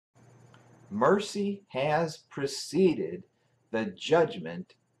Mercy has preceded the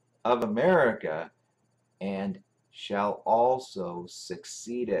judgment of America and shall also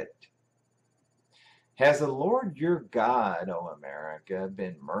succeed it. Has the Lord your God, O America,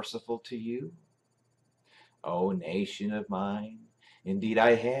 been merciful to you? O nation of mine, indeed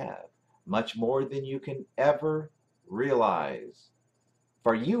I have, much more than you can ever realize.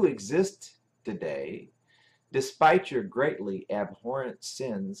 For you exist today, despite your greatly abhorrent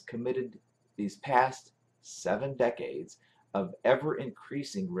sins committed these past 7 decades of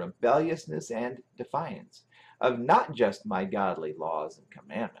ever-increasing rebelliousness and defiance, of not just my godly laws and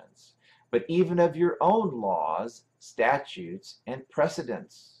commandments, but even of your own laws, statutes, and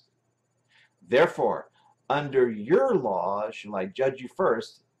precedents. Therefore, under your law shall I judge you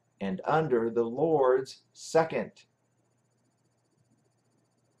first, and under the Lord's second.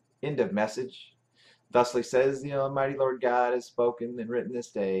 End of message. Thusly says the Almighty Lord God has spoken and written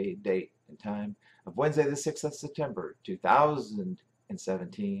this day, date, and time of Wednesday the 6th of September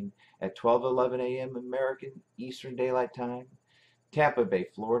 2017 at 12:11 a.m. American Eastern Daylight Time, Tampa Bay,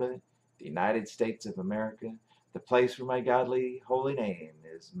 Florida, the United States of America, the place where my godly holy name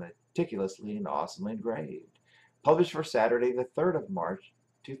is meticulously and awesomely engraved. Published for Saturday the 3rd of March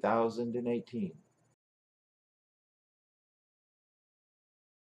 2018.